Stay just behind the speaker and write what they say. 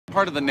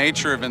Part of the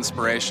nature of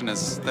inspiration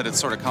is that it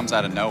sort of comes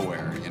out of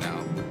nowhere, you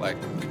know? Like,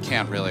 you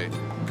can't really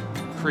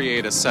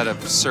create a set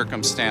of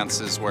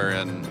circumstances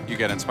wherein you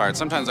get inspired.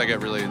 Sometimes I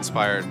get really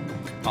inspired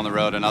on the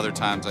road, and other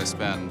times I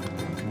spend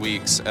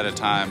weeks at a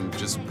time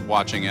just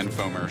watching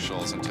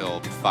infomercials until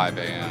 5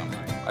 a.m.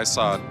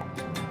 I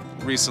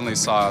recently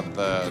saw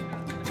the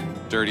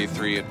Dirty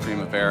Three at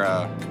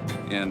Primavera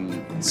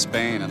in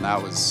Spain, and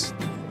that was,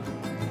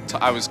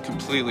 I was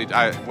completely,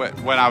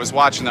 when I was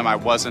watching them, I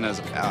wasn't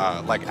as,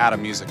 like at a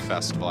music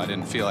festival. I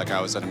didn't feel like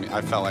I was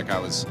I felt like I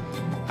was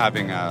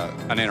having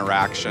an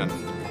interaction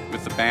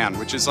with the band,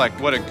 which is like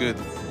what a good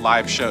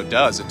live show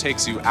does. It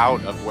takes you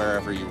out of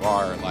wherever you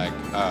are, like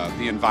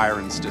the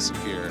environs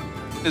disappear.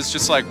 It's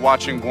just like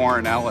watching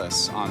Warren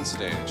Ellis on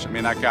stage. I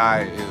mean, that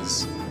guy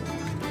is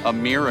a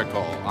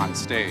miracle on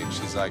stage.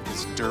 He's like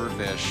this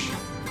dervish,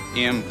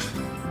 imp,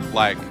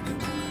 like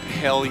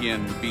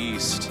hellion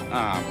beast.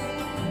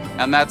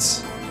 And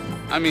that's,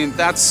 I mean,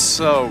 that's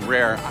so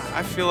rare.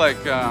 I feel like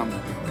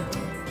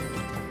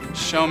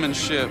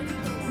showmanship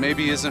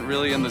maybe isn't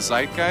really in the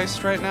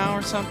zeitgeist right now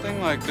or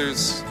something. Like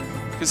because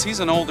he's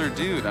an older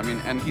dude. I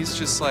mean, and he's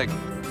just like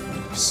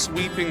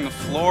sweeping the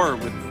floor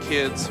with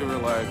kids who are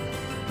like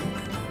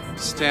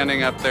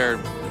standing up there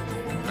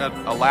at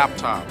a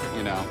laptop,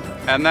 you know.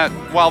 And that,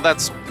 while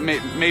that's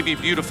maybe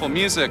beautiful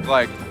music,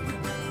 like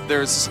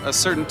there's a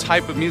certain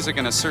type of music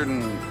and a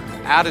certain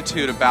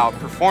attitude about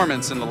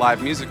performance in the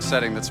live music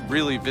setting that's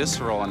really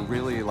visceral and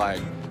really like,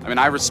 I mean,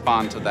 I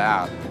respond to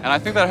that. And I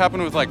think that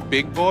happened with like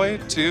Big Boy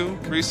too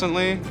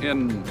recently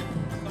in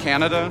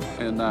Canada,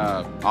 in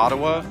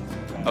Ottawa.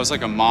 I was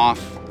like a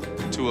moth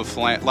to a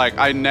flame. Like,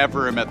 I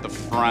never am at the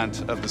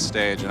front of the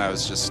stage, and I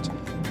was just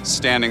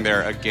standing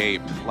there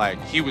agape.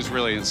 Like, he was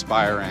really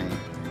inspiring.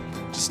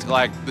 Just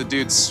like the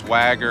dude's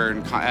swagger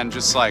and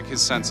just like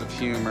his sense of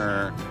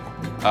humor.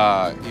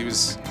 He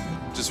was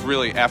just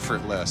really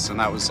effortless, and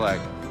that was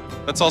like,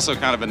 that's also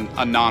kind of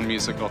a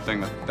non-musical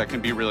thing that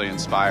can be really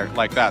inspired.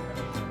 Like that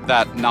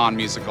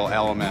non-musical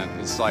element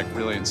is like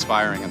really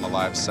inspiring in the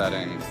live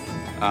setting.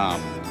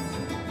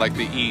 Like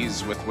the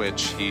ease with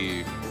which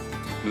he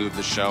moved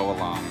the show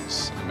along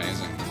is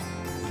amazing.